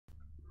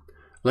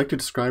I'd like to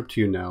describe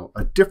to you now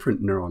a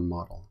different neuron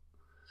model.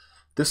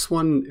 This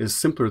one is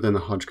simpler than the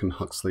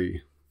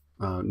Hodgkin-Huxley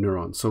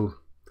neuron. So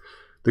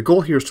the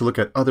goal here is to look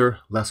at other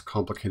less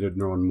complicated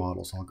neuron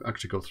models. I'll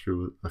actually go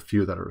through a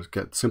few that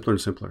get simpler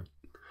and simpler.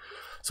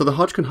 So the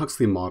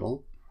Hodgkin-Huxley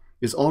model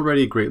is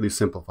already greatly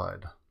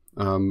simplified.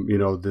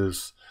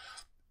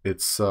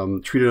 It's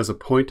treated as a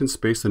point in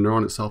space. The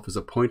neuron itself is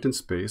a point in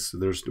space.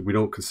 We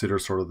don't consider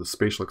sort of the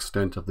spatial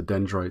extent of the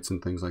dendrites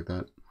and things like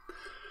that.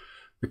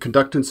 The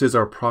conductances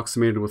are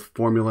approximated with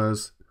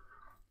formulas.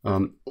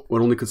 One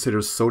only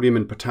considers sodium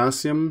and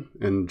potassium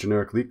and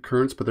generic leak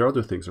currents, but there are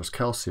other things. There's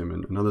calcium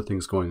and other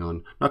things going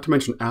on. Not to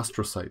mention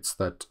astrocytes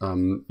that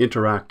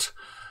interact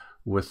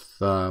with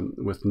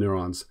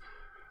neurons.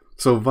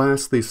 So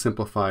vastly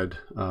simplified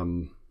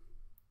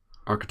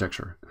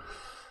architecture.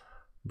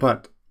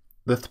 But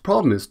the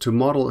problem is to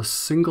model a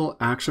single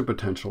action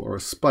potential or a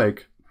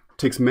spike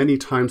takes many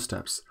time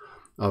steps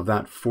of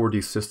that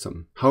 4D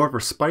system.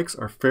 However, spikes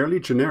are fairly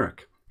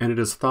generic, and it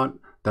is thought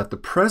that the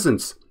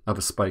presence of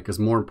a spike is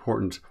more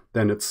important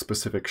than its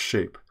specific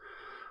shape.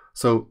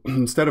 So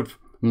instead of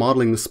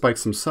modeling the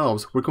spikes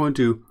themselves, we're going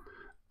to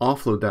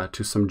offload that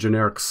to some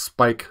generic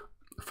spike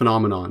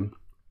phenomenon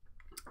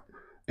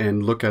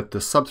and look at the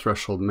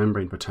subthreshold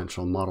membrane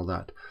potential and model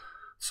that.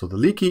 So the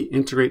leaky,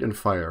 integrate, and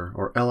fire,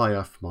 or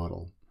LIF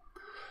model.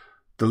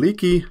 The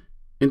leaky,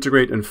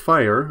 integrate, and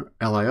fire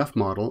LIF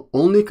model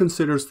only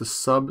considers the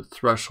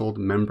subthreshold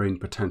membrane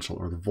potential,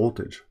 or the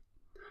voltage,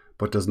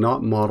 but does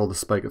not model the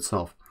spike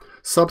itself.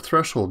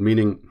 Subthreshold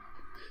meaning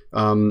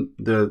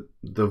the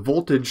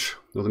voltage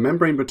or the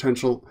membrane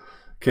potential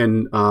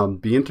can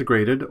be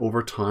integrated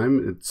over time.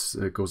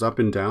 It goes up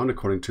and down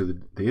according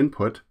to the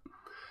input.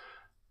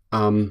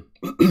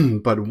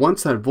 But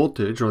once that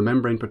voltage or the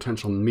membrane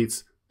potential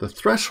meets the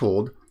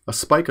threshold, a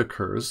spike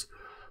occurs,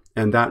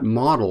 and that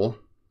model,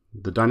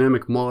 the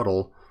dynamic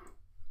model,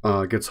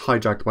 gets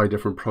hijacked by a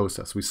different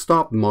process. We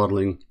stop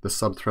modeling the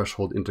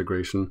subthreshold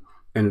integration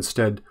and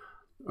instead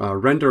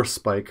render a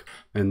spike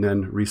and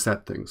then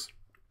reset things.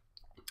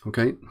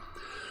 Okay,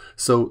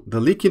 so the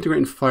leak, integrate,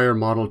 and fire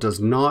model does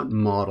not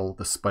model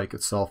the spike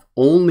itself,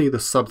 only the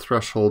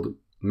subthreshold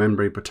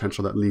membrane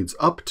potential that leads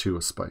up to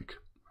a spike.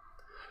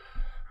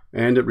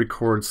 And it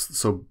records,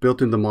 so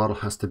built into the model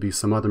has to be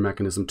some other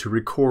mechanism to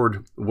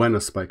record when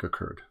a spike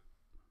occurred.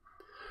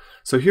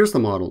 So here's the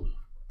model.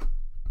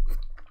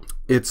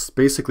 It's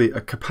basically a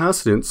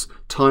capacitance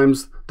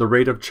times the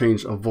rate of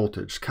change of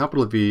voltage,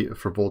 capital V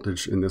for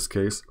voltage in this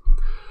case.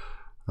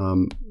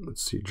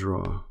 Let's see,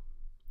 draw.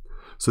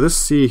 So this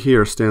C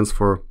here stands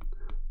for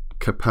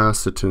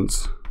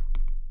capacitance.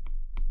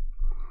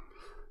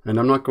 And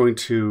I'm not going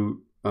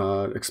to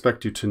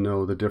expect you to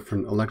know the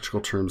different electrical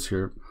terms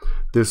here.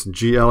 This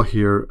GL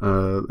here,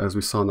 as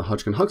we saw in the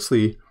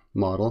Hodgkin-Huxley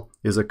model,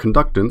 is a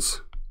conductance.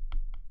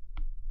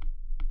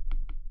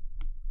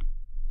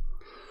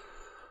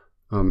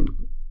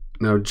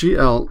 Now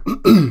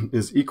GL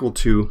is equal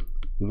to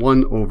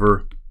 1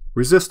 over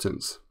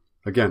resistance.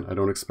 Again, I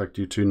don't expect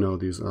you to know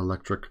these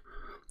electric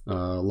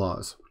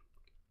laws.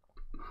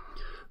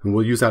 And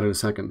we'll use that in a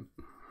second.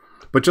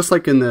 But just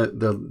like in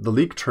the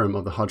leak term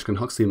of the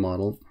Hodgkin-Huxley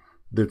model,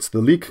 it's the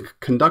leak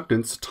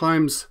conductance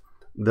times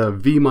the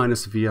V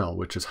minus VL,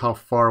 which is how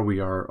far we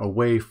are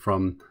away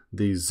from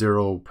the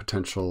zero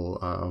potential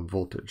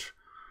voltage.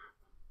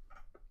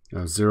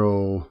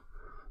 Zero,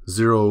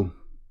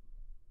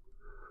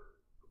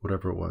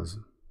 whatever it was.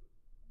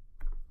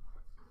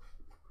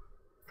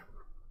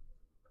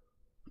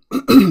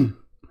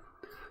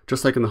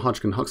 Just like in the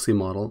Hodgkin-Huxley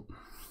model,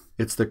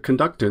 it's the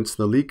conductance,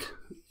 the leak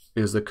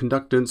is the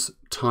conductance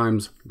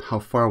times how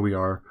far we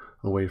are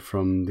away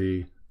from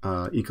the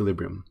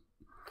equilibrium.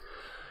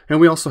 And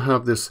we also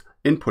have this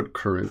input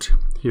current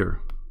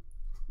here.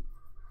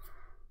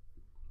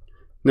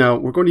 Now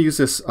we're going to use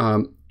this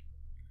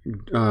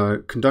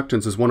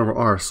conductance as 1 over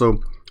R.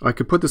 So I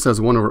could put this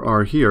as 1 over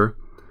R here,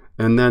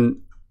 and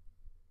then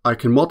I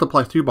can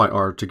multiply through by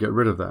R to get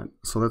rid of that.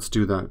 So let's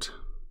do that.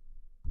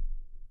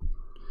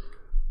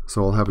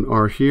 So I'll have an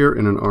R here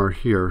and an R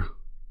here,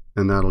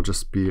 and that'll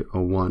just be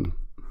a 1.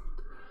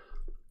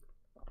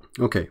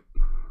 Okay,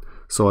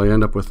 so I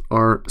end up with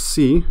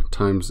RC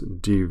times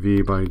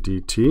dV by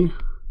dt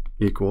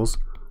equals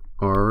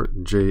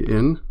RJ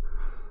in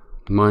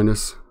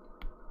minus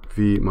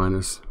V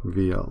minus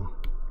VL.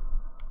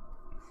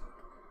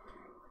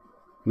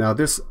 Now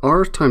this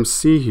R times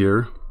C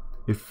here,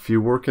 if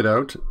you work it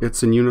out,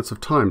 it's in units of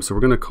time. So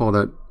we're going to call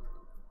that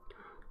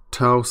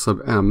tau sub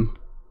m,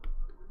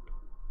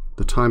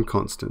 the time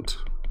constant.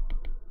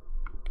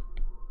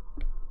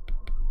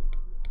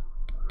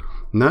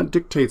 And that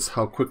dictates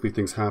how quickly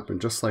things happen,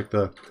 just like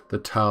the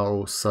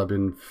tau sub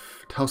n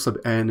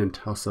and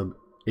tau sub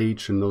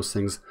h and those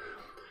things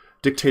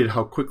dictated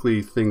how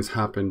quickly things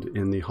happened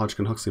in the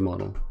Hodgkin-Huxley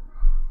model.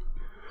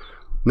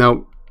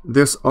 Now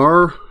this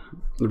R,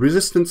 the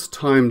resistance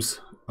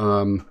times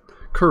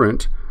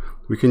current,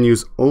 we can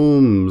use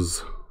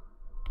Ohm's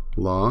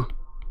law,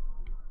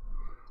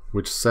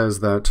 which says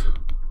that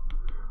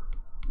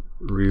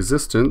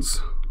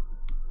resistance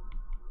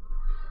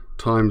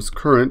times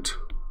current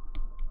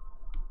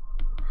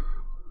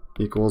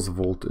equals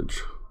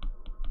voltage.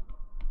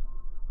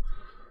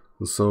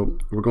 And so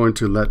we're going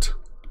to let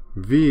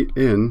V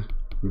in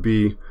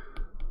be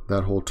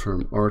that whole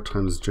term, R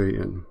times J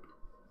in.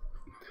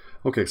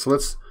 Okay, so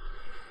let's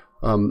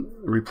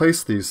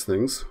replace these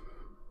things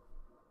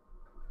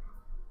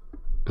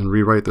and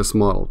rewrite this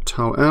model.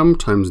 Tau m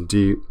times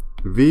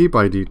dV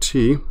by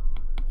dt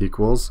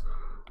equals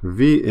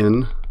V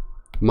in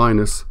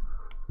minus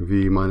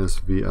V minus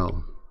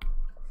VL.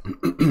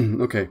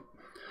 Okay,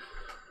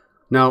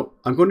 now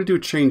I'm going to do a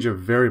change of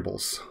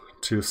variables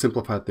to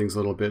simplify things a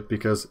little bit,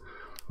 because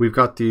we've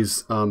got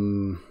these,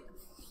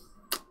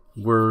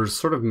 we're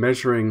sort of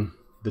measuring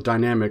the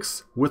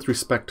dynamics with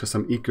respect to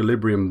some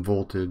equilibrium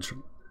voltage,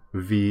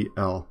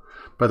 VL.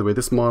 By the way,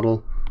 this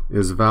model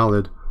is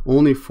valid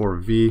only for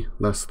V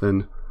less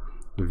than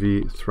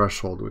V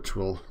threshold, which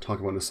we'll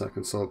talk about in a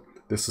second. So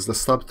this is the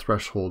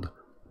subthreshold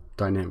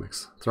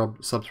dynamics,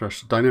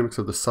 dynamics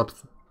of the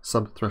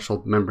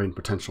subthreshold membrane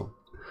potential.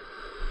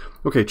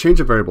 Okay, change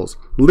of variables.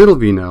 Little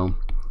v now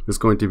is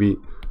going to be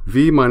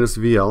V minus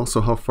VL,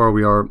 so how far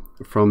we are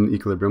from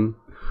equilibrium,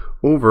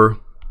 over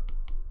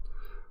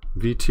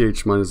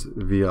VTH minus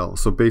VL.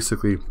 So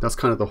basically, that's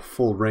kind of the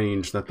full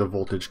range that the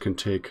voltage can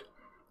take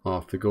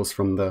off. It goes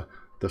from the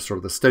sort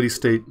of the steady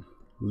state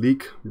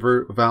leak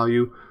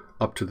value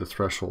up to the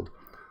threshold.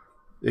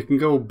 It can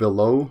go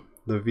below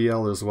the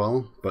VL as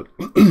well, but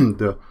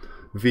the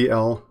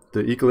VL,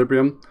 the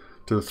equilibrium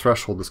to the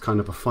threshold, is kind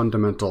of a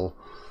fundamental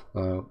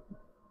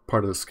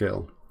part of the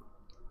scale.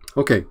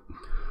 Okay,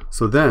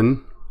 so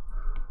then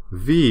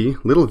V,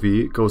 little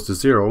v, goes to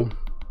 0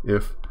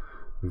 if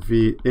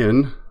V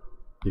in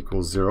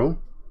equals 0,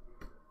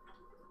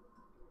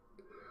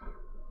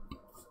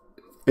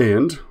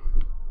 and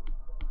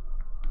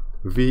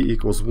V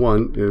equals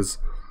 1 is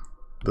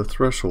the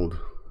threshold.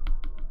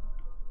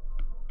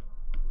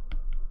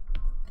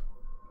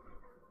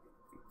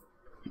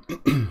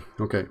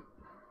 Okay,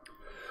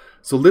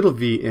 so little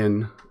v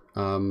in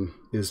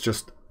is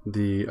just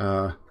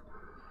the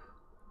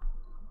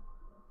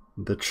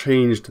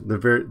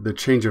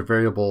change of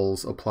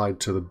variables applied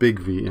to the big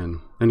V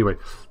in. Anyway,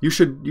 you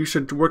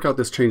should work out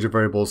this change of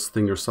variables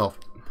thing yourself.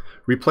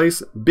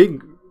 Replace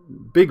big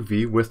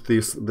V with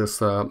this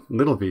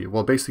little v.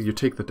 Well, basically you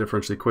take the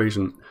differential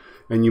equation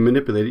and you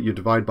manipulate it. You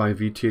divide by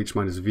VTH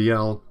minus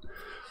VL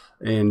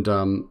and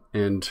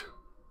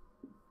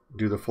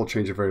do the full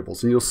change of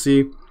variables, and you'll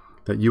see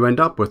that you end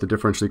up with a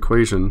differential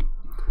equation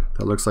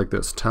that looks like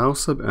this: tau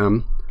sub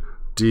m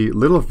d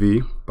little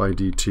v by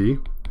dt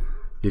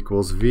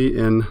equals V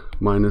in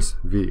minus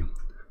V.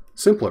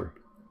 Simpler.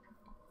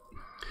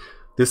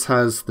 This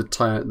has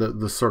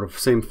the sort of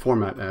same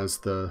format as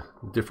the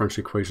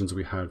differential equations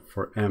we had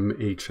for M,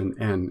 H, and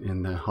N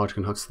in the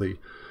Hodgkin-Huxley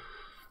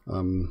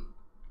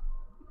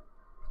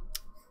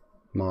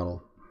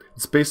model.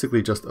 It's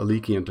basically just a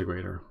leaky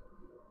integrator.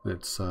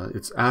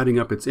 It's adding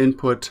up its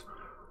input,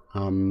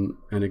 and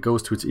it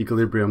goes to its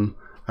equilibrium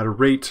at a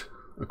rate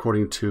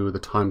according to the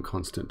time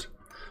constant,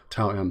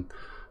 tau m.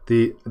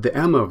 The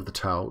m of the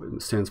tau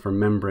stands for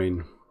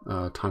membrane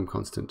time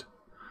constant.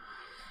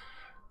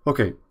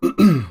 Okay,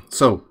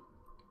 so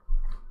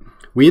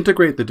we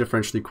integrate the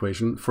differential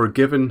equation for a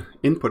given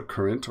input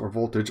current or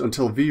voltage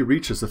until V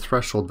reaches the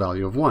threshold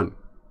value of 1.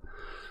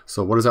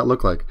 So what does that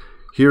look like?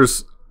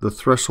 Here's the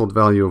threshold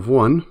value of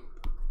 1,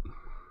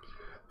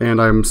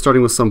 and I'm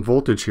starting with some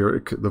voltage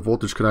here. The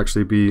voltage could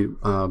actually be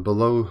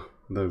below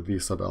the V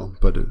sub L,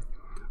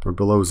 or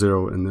below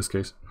 0 in this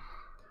case,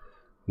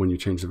 when you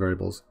change the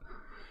variables.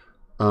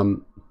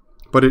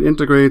 But it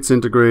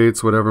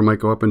integrates, whatever might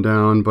go up and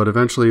down, but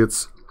eventually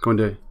it's going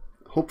to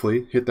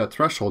hopefully hit that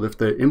threshold. If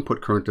the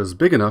input current is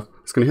big enough,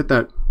 it's going to hit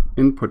that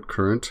input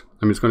current.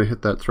 It's going to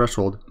hit that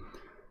threshold.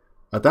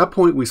 At that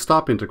point, we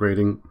stop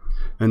integrating,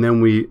 and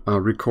then we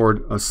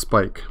record a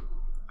spike.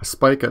 A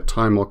spike at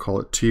time, I'll call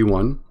it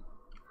T1.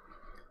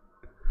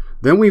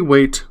 Then we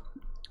wait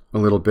a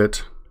little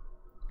bit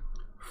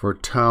for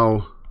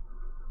tau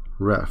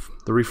ref,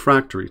 the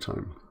refractory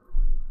time.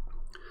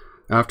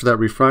 After that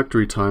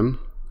refractory time,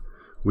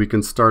 we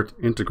can start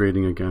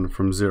integrating again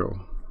from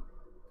 0.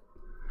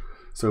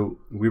 So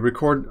we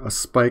record a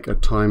spike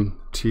at time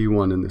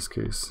T1 in this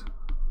case.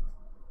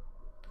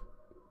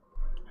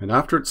 And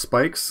after it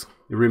spikes,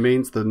 the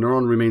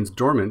neuron remains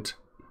dormant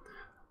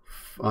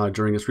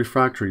during its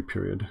refractory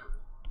period,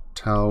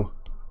 tau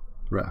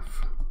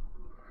ref.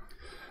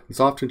 It's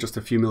often just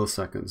a few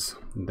milliseconds,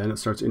 and then it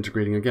starts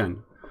integrating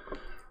again.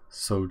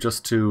 So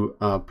just to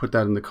put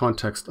that in the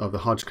context of the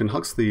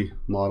Hodgkin-Huxley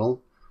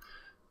model,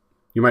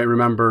 you might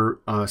remember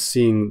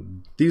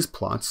seeing these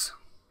plots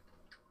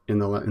in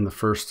the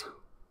first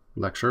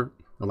lecture,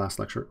 the last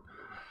lecture.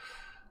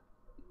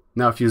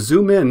 Now, if you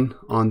zoom in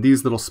on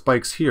these little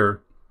spikes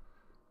here,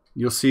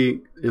 you'll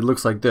see it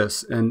looks like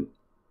this. And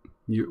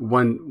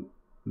when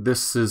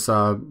this is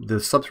the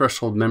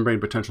subthreshold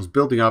membrane potential is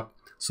building up,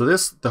 so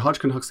the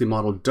Hodgkin-Huxley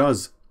model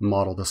does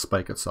model the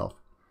spike itself.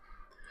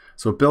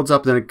 So it builds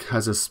up, then it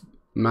has this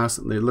mass.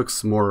 It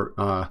looks more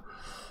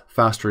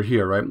faster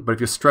here, right? But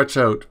if you stretch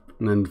out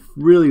and then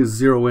really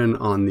zero in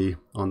on the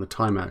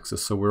time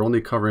axis, so we're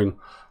only covering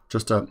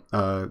just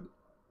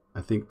I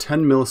think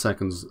 10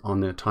 milliseconds on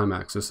the time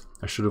axis.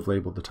 I should have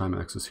labeled the time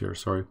axis here,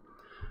 sorry.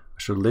 I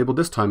should have labeled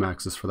this time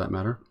axis for that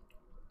matter.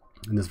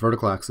 And this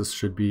vertical axis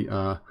should be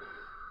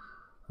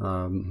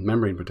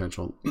membrane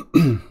potential.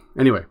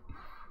 Anyway,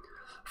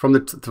 from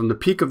the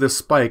peak of this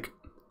spike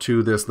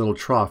to this little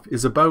trough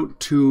is about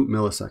 2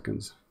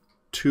 milliseconds,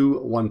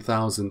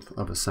 2/1000th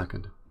of a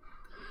second.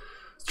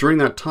 During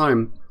that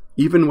time,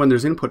 even when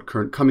there's input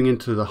current coming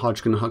into the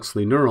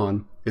Hodgkin-Huxley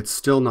neuron, it's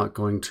still not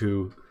going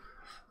to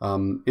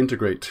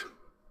integrate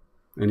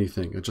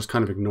anything. It just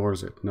kind of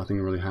ignores it.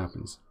 Nothing really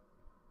happens.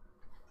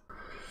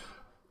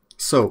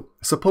 So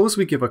suppose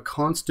we give a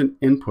constant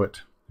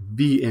input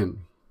V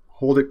in,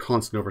 hold it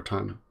constant over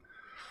time.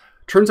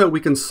 Turns out we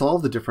can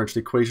solve the differential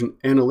equation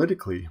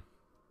analytically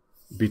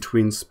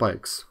between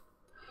spikes.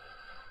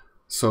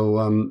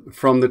 So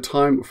from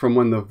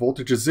when the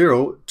voltage is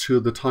 0 to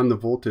the time the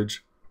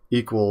voltage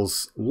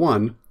equals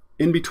 1,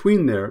 in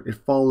between there,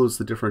 it follows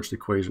the differential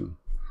equation.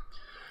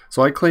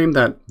 So I claim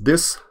that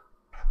this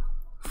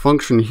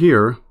function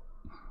here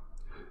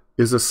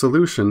is a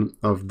solution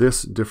of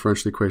this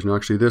differential equation,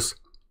 actually this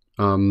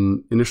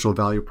initial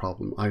value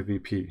problem,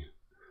 IVP.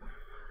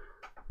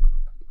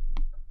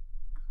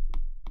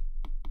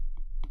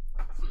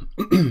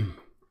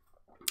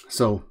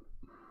 So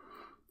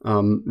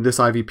this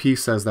IVP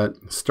says that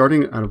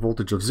starting at a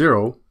voltage of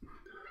 0,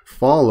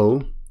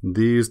 follow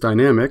these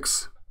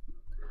dynamics,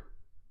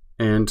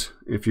 and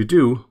if you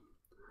do,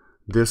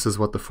 this is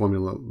what the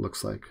formula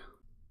looks like.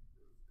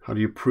 How do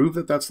you prove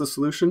that that's the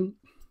solution?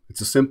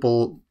 It's a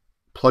simple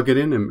plug it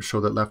in and show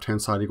that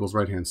left-hand side equals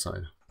right-hand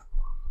side.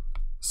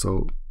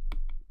 So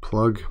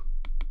plug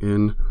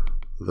in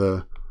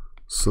the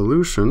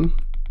solution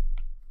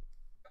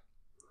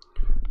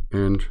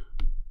and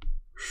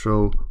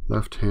show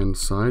left-hand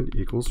side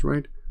equals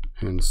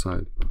right-hand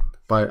side.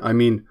 By I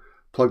mean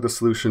plug the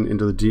solution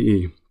into the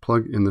DE.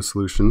 Plug in the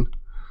solution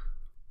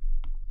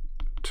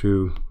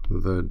to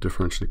the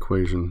differential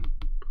equation,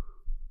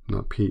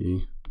 not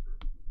PE,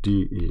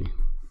 DE.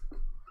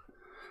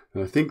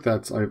 And I think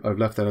that's, I've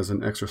left that as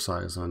an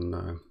exercise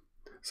on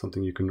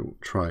something you can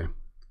try.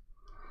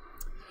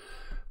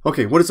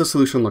 Okay, what does the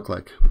solution look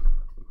like?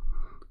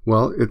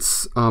 Well,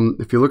 it's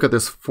if you look at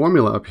this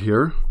formula up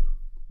here,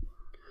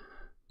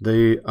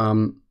 they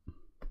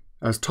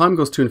as time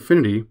goes to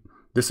infinity,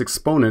 this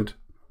exponent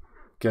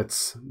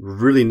gets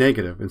really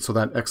negative, and so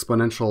that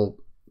exponential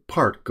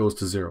part goes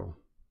to 0.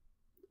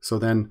 So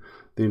then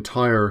the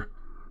entire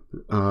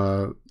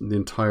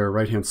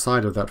right-hand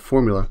side of that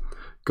formula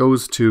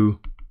goes to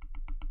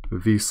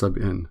V sub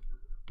n,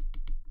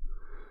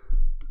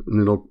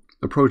 and it'll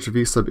approach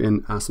V sub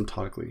n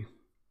asymptotically.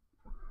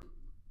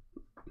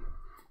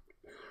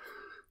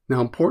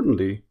 Now,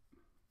 importantly,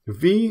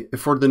 V,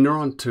 for the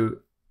neuron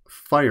to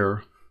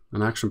fire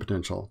an action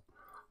potential,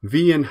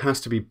 Vn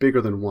has to be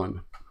bigger than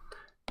 1.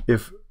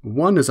 If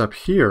 1 is up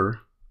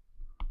here,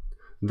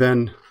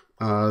 then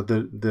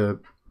the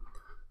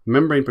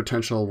membrane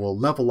potential will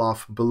level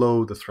off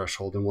below the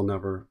threshold and will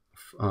never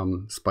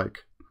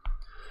spike.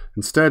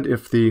 Instead,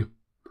 if the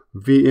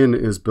Vn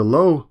is if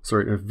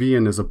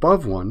Vn is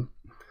above 1,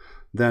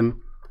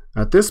 then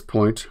at this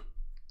point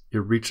it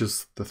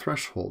reaches the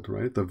threshold,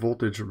 right? The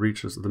voltage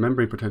reaches, the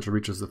membrane potential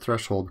reaches the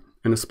threshold,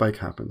 and a spike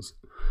happens.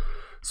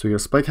 So you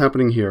have a spike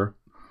happening here.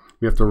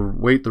 We have to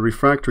wait the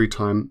refractory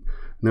time,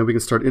 and then we can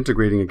start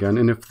integrating again.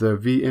 And if the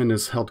Vn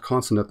is held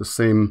constant at the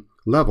same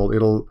level,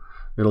 it'll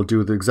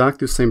do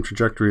exactly the same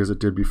trajectory as it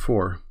did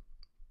before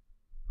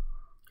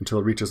until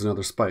it reaches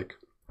another spike.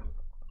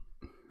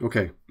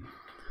 Okay.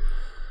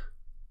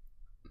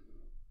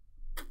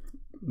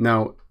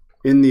 Now,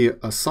 in the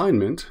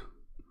assignment,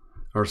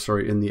 or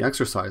sorry, in the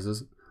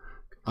exercises,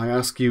 I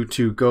ask you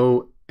to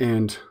go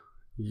and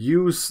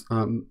use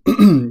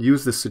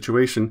use this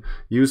situation,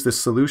 use this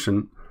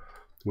solution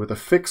with a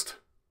fixed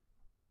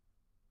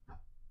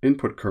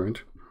input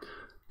current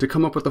to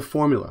come up with a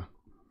formula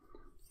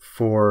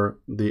for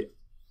the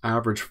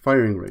average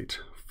firing rate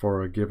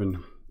for a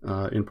given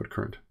input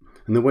current.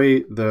 And the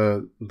way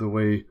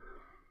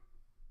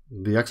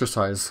the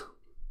exercise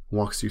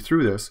walks you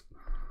through this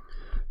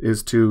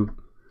is to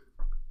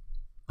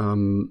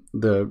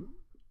the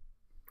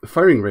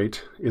firing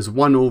rate is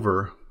 1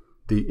 over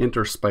the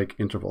interspike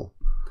interval.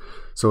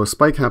 So a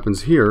spike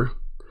happens here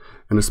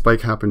and a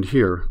spike happened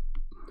here.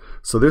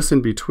 So this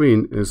in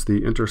between is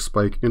the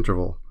interspike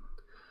interval.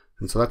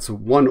 And so that's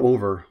 1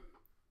 over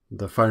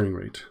the firing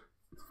rate.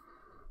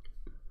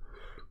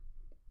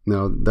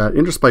 Now that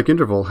interspike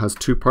interval has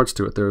 2 parts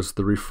to it. There's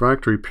the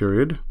refractory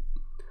period,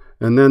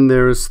 and then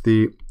there's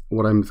the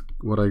what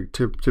I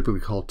typically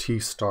call T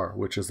star,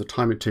 which is the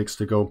time it takes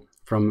to go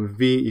from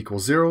V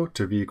equals 0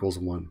 to V equals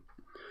 1.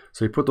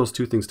 So you put those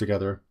two things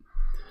together,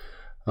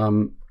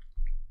 you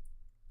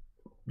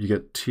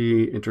get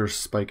T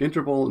interspike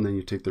interval, and then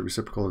you take the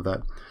reciprocal of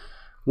that.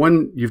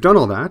 When you've done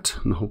all that,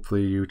 and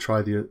hopefully you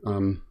try the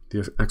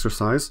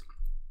exercise,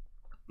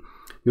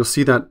 you'll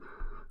see that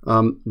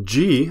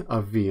G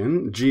of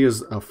Vn, G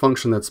is a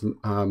function that's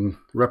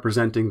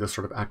representing the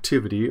sort of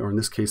activity, or in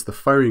this case, the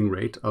firing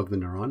rate of the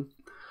neuron,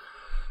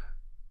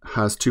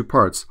 has two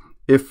parts.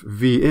 If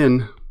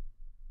Vn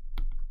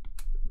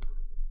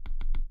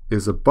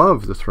is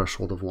above the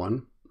threshold of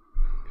 1,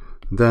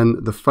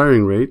 then the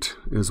firing rate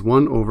is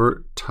 1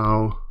 over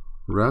tau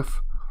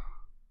ref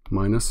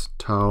minus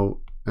tau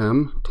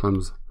m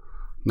times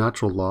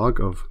natural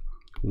log of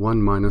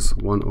 1 minus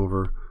 1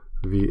 over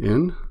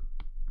Vn.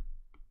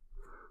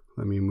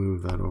 Let me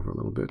move that over a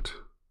little bit.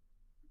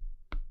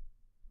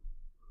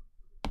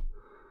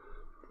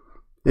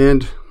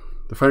 And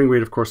the firing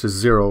rate, of course, is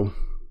 0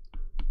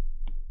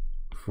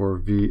 for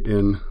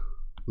Vn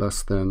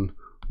less than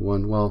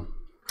 1. Well,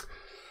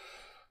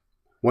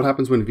 what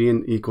happens when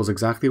Vn equals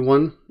exactly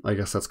 1? I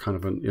guess that's kind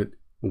of a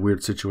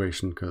weird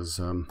situation, because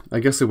I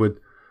guess it would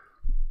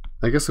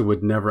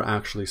never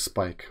actually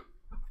spike.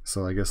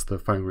 So I guess the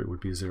firing rate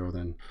would be 0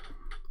 then.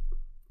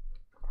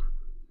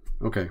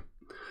 Okay.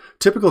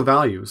 Typical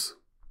values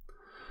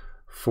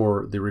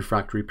for the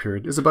refractory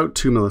period is about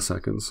 2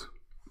 milliseconds.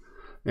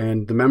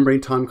 And the membrane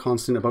time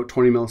constant, about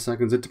 20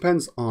 milliseconds. It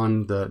depends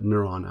on the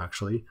neuron,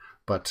 actually.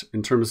 But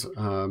in terms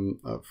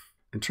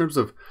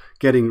of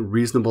getting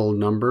reasonable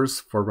numbers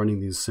for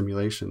running these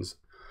simulations,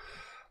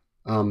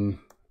 20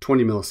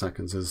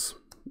 milliseconds is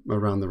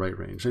around the right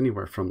range,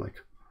 anywhere from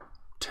like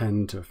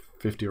 10 to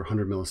 50 or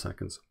 100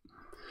 milliseconds.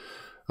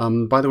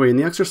 By the way, in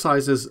the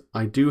exercises,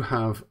 I do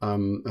have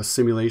a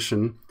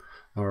simulation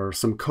or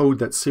some code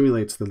that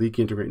simulates the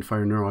leaky integrate and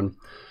fire neuron,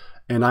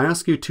 and I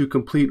ask you to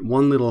complete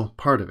one little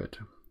part of it.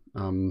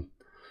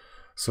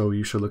 So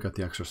you should look at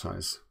the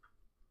exercise.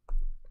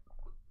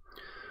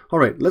 All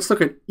right, let's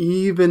look at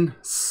even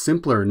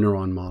simpler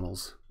neuron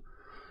models.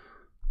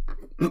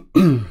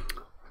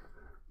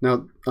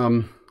 Now,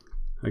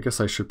 I guess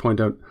I should point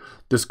out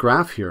this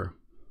graph here,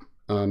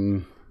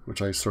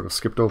 which I sort of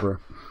skipped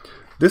over.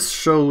 This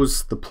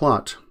shows the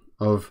plot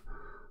of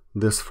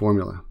this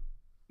formula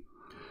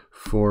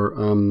for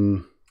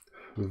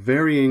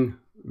varying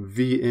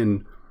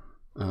Vn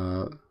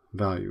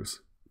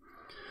values.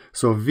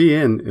 So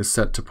Vn is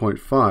set to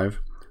 0.5.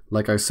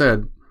 Like I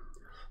said,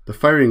 the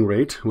firing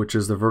rate, which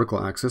is the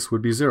vertical axis,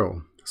 would be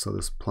 0. So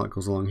this plot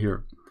goes along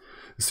here.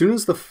 As soon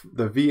as the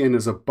Vn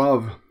is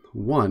above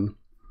 1,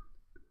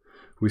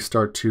 we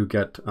start to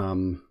get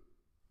the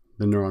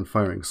neuron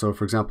firing. So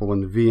for example,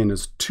 when the Vn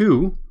is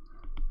 2,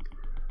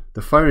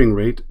 the firing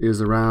rate is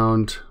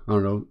around, I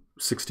don't know,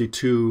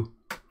 62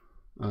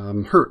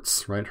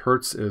 hertz, right?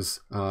 Hertz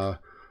is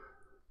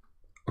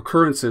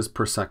occurrences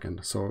per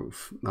second, so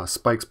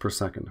spikes per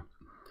second.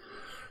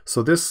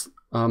 So this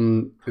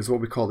is what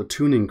we call the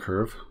tuning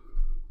curve,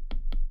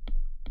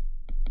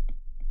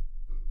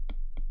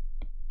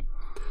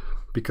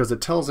 because it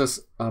tells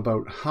us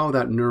about how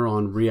that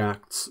neuron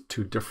reacts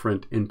to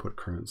different input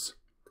currents.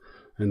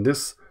 And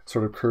this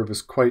sort of curve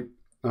is quite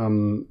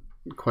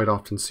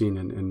often seen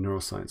in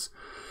neuroscience.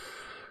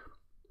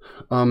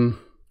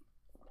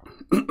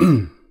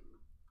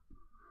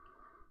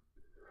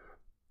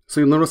 So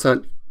you'll notice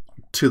that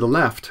to the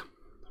left,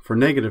 for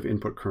negative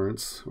input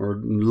currents, or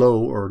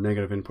low or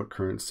negative input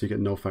currents, you get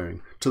no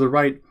firing. To the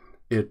right,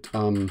 it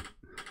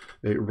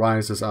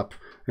rises up.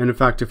 And in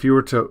fact, if you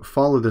were to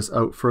follow this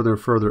out further and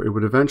further, it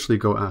would eventually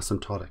go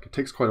asymptotic. It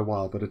takes quite a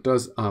while, but it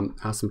does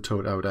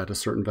asymptote out at a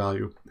certain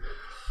value.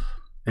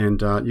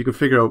 And you can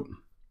figure out,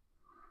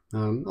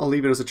 I'll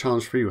leave it as a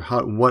challenge for you,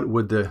 what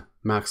would the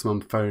maximum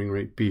firing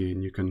rate be,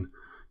 and you can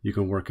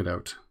work it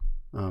out.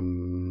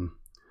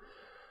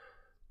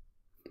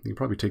 You can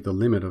probably take the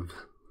limit of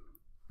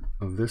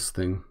this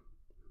thing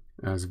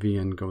as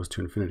Vn goes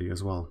to infinity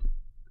as well.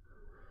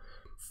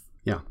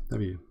 Yeah, that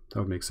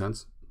would make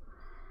sense.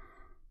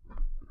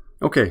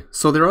 Okay,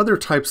 so there are other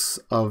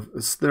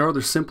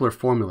simpler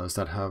formulas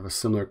that have a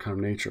similar kind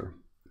of nature.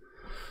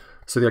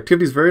 So the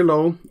activity is very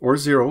low or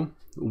 0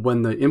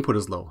 when the input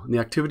is low, and the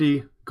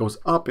activity goes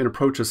up and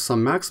approaches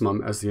some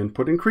maximum as the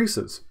input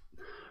increases.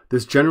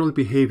 This general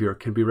behavior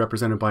can be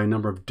represented by a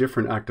number of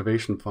different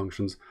activation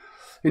functions.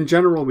 In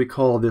general, we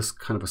call this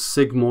kind of a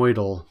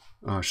sigmoidal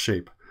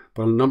shape,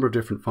 but a number of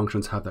different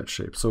functions have that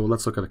shape. So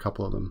let's look at a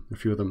couple of them, a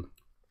few of them.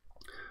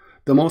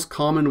 The most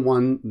common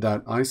one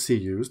that I see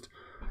used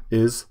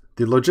is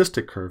the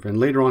logistic curve, and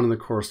later on in the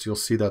course you'll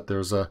see that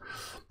there's a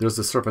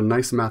sort of a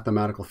nice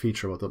mathematical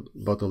feature about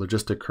the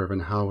logistic curve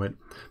and how it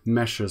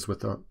meshes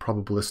with the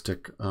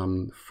probabilistic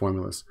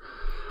formulas.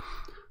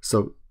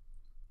 So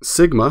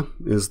sigma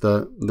is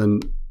the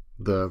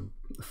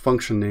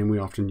function name we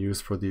often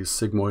use for these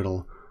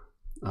sigmoidal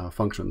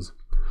functions.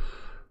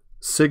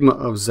 Sigma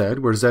of z,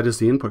 where z is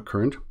the input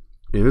current,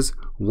 is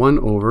 1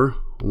 over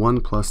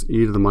 1 plus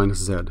e to the minus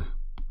z. And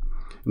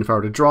if I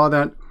were to draw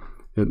that,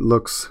 it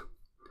looks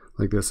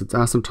like this. It's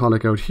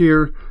asymptotic out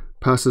here,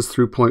 passes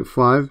through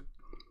 0.5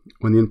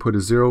 when the input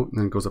is 0, and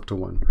then goes up to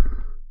 1.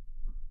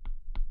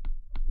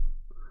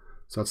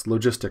 So that's the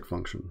logistic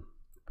function.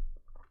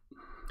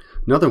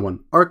 Another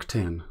one,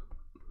 arctan.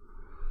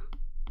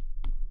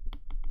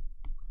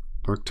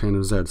 Arctan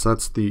of z. So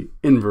that's the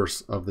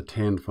inverse of the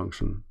tan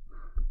function.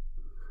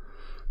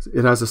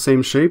 It has the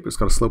same shape. It's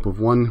got a slope of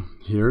 1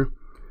 here,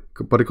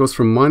 but it goes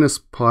from minus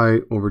pi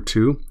over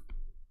 2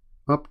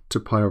 up to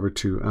pi over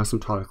 2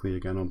 asymptotically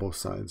again on both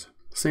sides.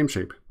 Same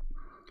shape.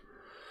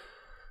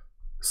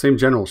 Same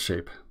general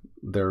shape.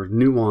 There are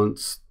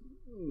nuanced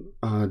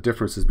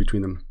differences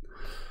between them.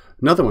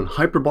 Another one,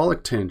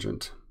 hyperbolic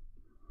tangent.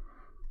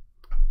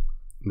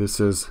 This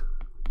is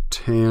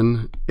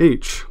tan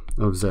h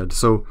of z.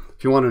 So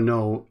if you want to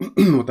know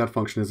what that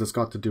function is, it's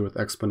got to do with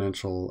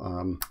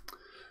exponential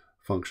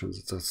functions.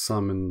 It's a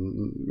sum,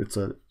 and it's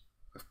a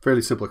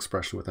fairly simple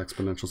expression with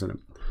exponentials in it.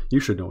 You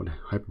should know what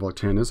hyperbolic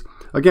tan is.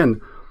 Again,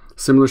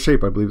 similar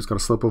shape. I believe it's got a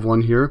slope of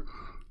 1 here,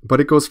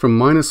 but it goes from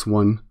minus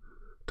 1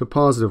 to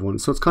positive 1.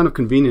 So it's kind of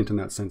convenient in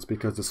that sense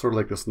because it's sort of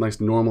like this nice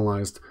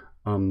normalized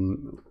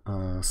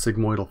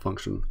sigmoidal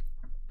function.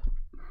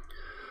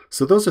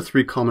 So those are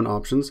 3 common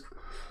options.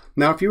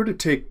 Now, if you were to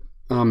take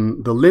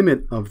the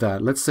limit of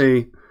that, let's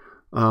say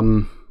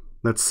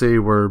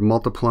we're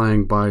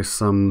multiplying by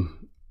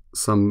some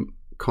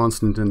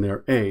constant in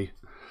there, a.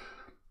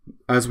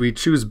 As we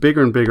choose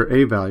bigger and bigger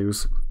a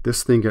values,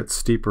 this thing gets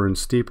steeper and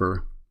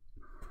steeper.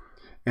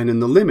 And in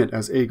the limit,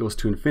 as a goes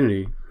to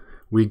infinity,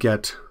 we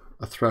get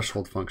a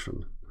threshold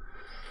function.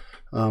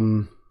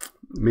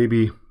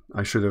 Maybe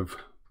I should have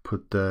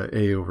put the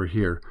a over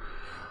here.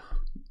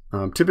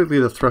 Typically,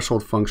 the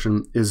threshold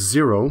function is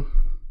 0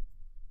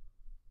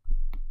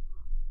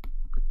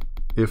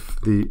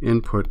 if the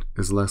input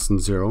is less than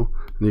 0,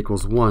 and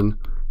equals 1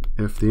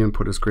 if the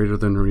input is greater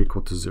than or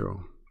equal to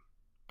 0.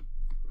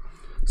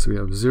 So we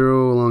have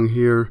 0 along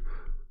here,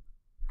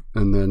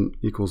 and then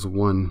equals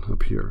 1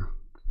 up here.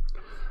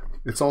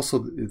 It's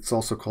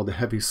also called the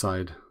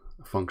Heaviside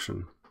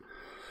function.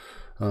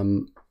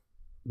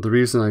 The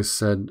reason I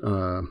said,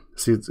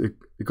 see,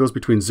 it goes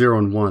between 0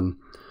 and 1.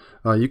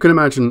 You can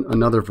imagine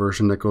another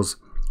version that goes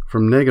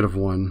from negative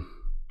 1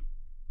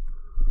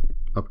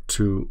 up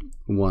to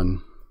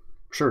 1.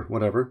 Sure,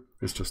 whatever.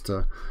 It's just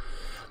a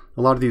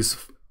lot of these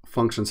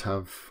functions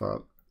have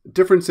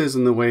differences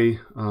in the way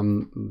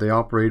they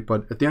operate,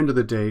 but at the end of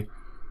the day,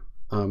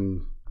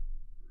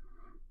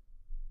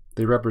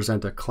 they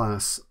represent a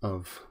class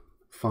of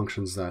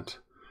functions that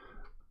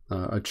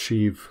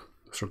achieve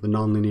sort of the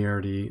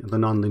nonlinearity, the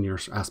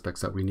nonlinear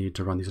aspects that we need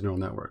to run these neural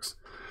networks.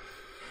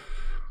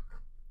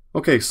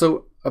 Okay,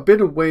 so a bit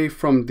away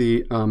from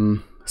the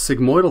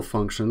sigmoidal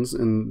functions,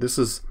 and this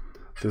is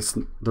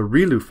the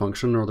ReLU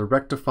function, or the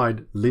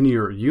rectified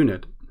linear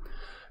unit,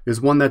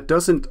 is one that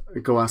doesn't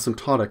go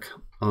asymptotic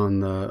on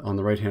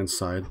the right hand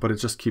side, but it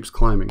just keeps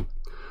climbing.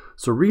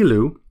 So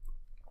ReLU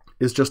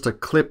is just a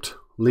clipped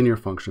linear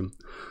function.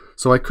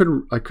 So I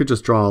could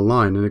just draw a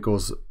line and it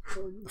goes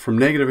from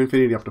negative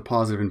infinity up to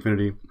positive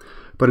infinity,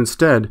 but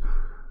instead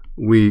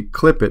we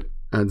clip it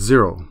at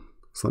 0.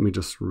 So let me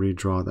just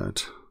redraw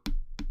that.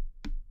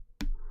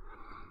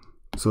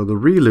 So the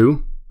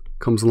ReLU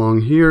comes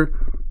along here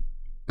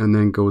and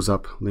then goes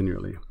up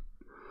linearly.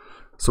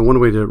 So one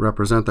way to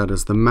represent that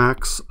is the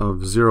max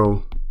of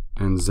 0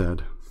 and z.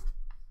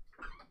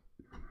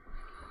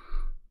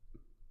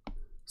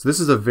 So this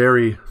is a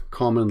very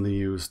commonly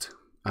used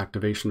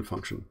activation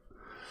function.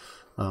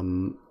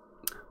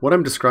 What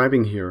I'm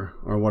describing here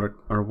are what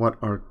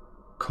are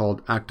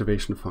called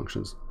activation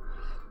functions.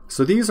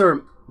 So these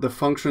are the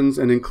functions,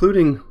 and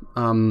including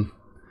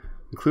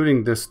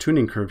this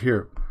tuning curve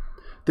here.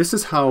 This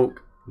is how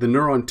the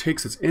neuron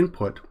takes its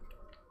input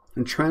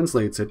and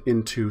translates it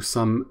into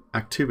some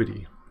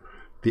activity,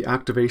 the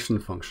activation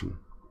function.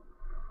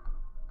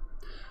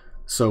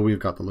 So we've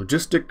got the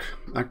logistic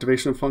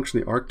activation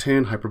function, the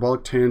arctan,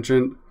 hyperbolic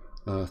tangent,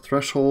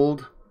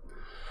 threshold,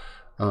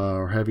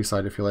 or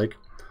Heaviside if you like,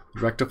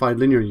 rectified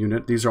linear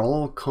unit. These are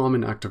all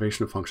common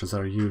activation functions that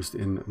are used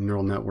in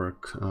neural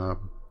network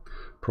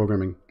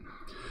programming.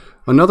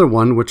 Another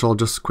one, which I'll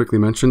just quickly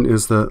mention,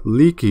 is the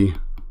leaky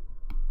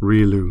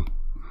ReLU.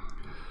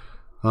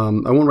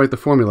 I won't write the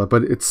formula,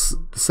 but it's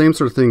the same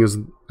sort of thing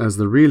as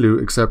the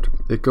ReLU, except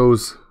it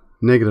goes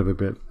negative a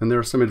bit, and there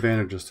are some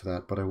advantages to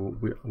that, but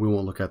we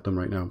won't look at them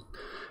right now.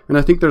 And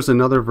I think there's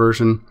another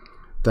version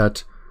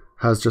that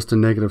has just a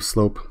negative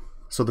slope.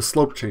 So the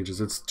slope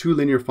changes. It's 2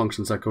 linear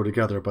functions that go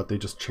together, but they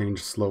just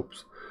change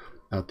slopes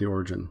at the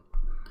origin.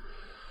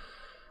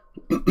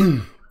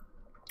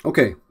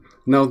 Okay,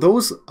 now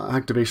those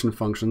activation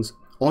functions,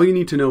 all you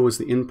need to know is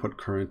the input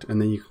current,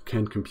 and then you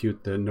can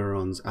compute the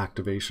neuron's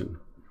activation.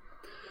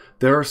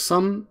 There are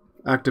some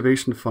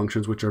activation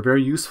functions which are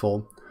very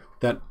useful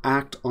that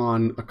act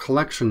on a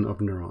collection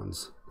of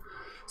neurons.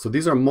 So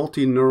these are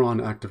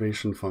multi-neuron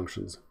activation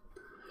functions.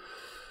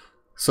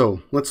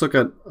 So let's look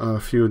at a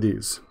few of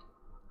these.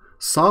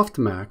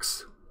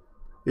 Softmax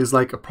is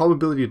like a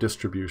probability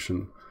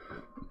distribution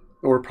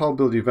or a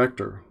probability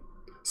vector.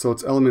 So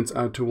its elements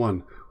add to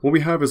 1. What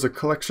we have is a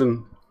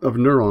collection of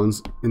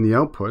neurons in the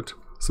output.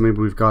 So maybe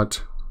we've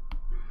got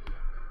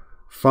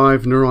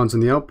 5 neurons in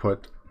the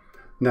output.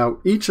 Now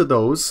each of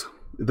those,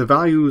 the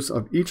values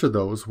of each of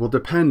those will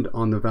depend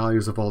on the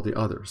values of all the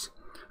others.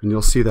 And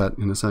you'll see that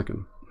in a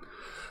second.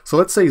 So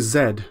let's say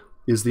Z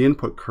is the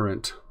input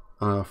current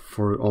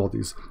for all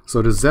these.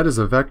 So the Z is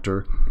a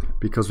vector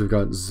because we've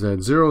got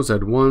Z0,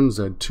 Z1,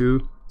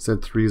 Z2,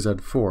 Z3,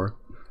 Z4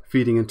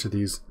 feeding into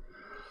these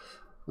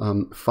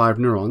 5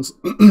 neurons.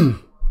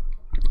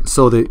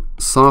 So the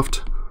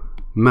soft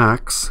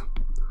max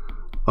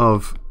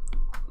of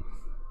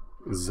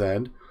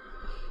Z,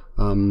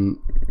 so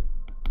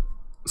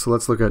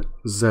let's look at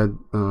Z,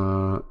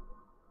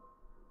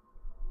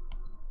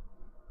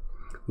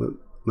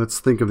 let's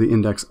think of the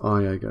index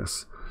I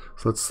guess.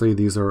 So let's say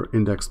these are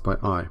indexed by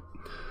I.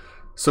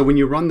 So when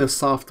you run this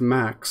soft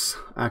max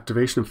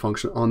activation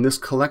function on this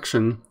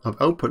collection of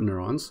output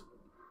neurons,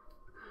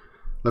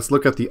 let's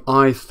look at the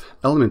ith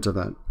element of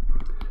that.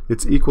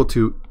 It's equal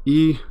to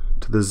e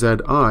to the zi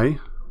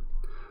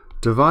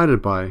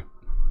divided by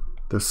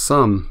the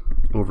sum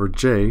over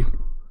j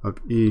of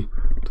e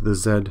to the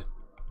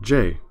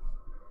zj.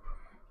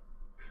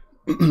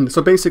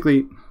 So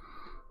basically,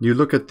 you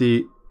look at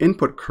the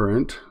input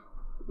current,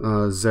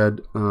 let's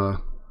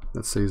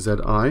say zi,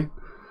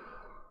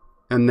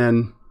 and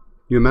then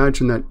you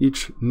imagine that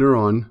each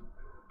neuron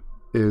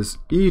is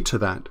e to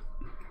that.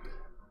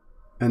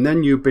 And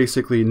then you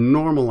basically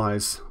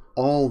normalize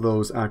all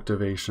those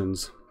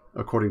activations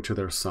according to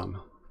their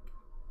sum.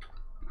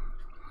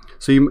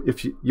 So you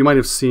might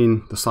have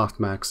seen the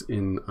softmax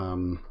in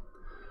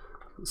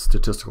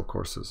statistical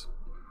courses.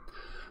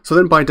 So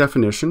then by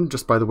definition,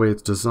 just by the way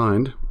it's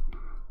designed,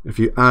 if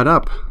you add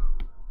up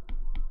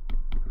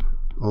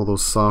all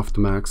those soft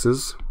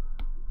maxes,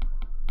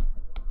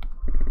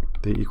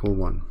 they equal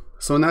 1.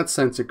 So in that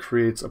sense, it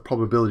creates a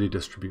probability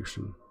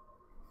distribution.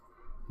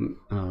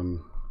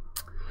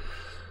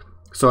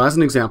 So as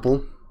an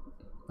example,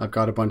 I've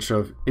got a bunch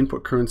of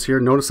input currents here.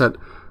 Notice that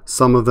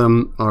some of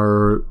them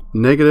are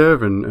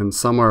negative and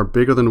some are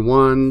bigger than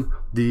 1.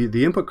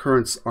 The input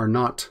currents are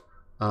not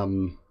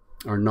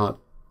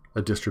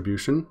a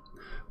distribution,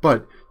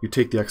 but you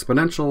take the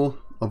exponential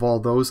of all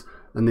those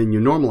and then you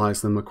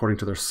normalize them according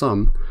to their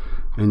sum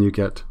and you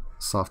get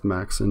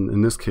softmax. And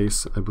in this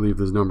case, I believe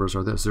the numbers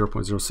are this: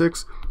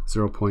 0.06,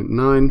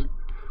 0.9,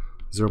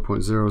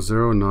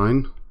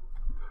 0.009,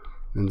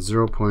 and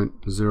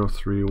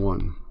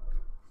 0.031.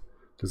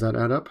 Does that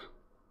add up?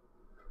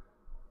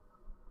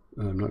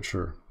 I'm not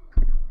sure.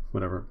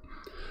 Whatever.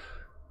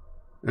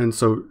 And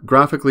so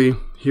graphically,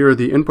 here are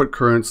the input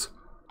currents,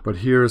 but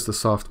here is the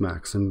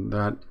softmax, and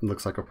that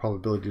looks like a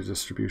probability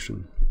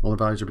distribution. All the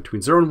values are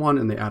between 0 and 1,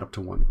 and they add up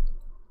to 1.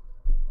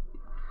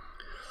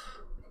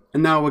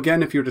 And now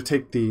again, if you were to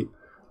take the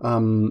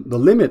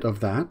limit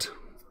of that,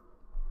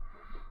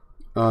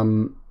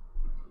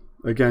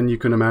 again, you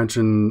can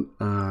imagine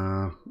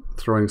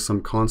throwing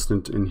some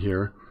constant in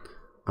here.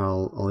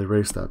 I'll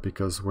erase that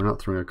because we're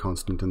not throwing a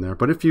constant in there.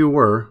 But if you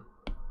were,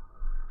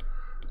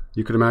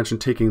 you could imagine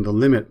taking the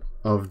limit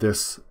of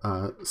this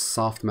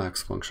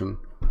softmax function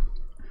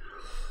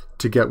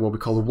to get what we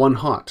call the one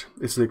hot.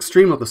 It's an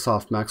extreme of the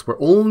softmax where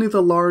only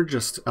the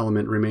largest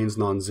element remains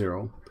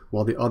non-zero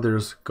while the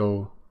others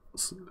go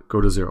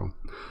to 0.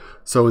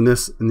 So in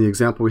the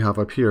example we have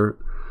up here,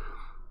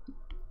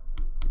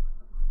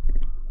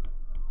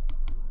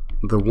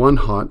 the one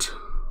hot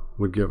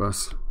would give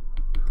us,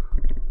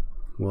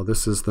 well,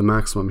 this is the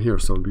maximum here,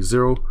 so it would be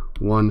 0,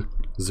 1,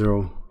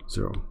 0,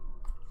 0.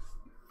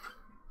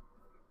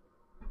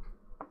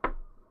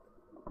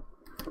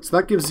 So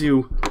that gives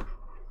you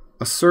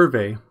a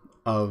survey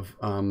of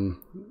some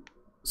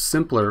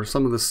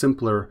of the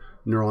simpler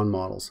neuron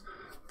models.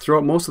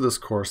 Throughout most of this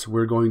course,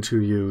 we're going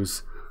to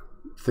use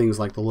things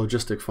like the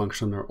logistic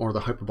function or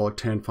the hyperbolic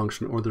tangent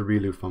function or the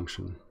ReLU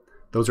function.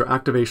 Those are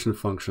activation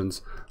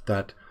functions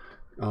that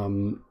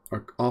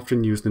are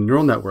often used in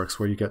neural networks,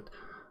 where you get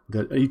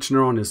that each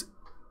neuron is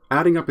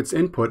adding up its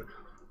input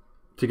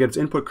to get its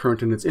input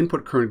current, and its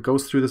input current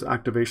goes through this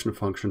activation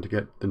function to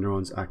get the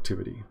neuron's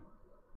activity.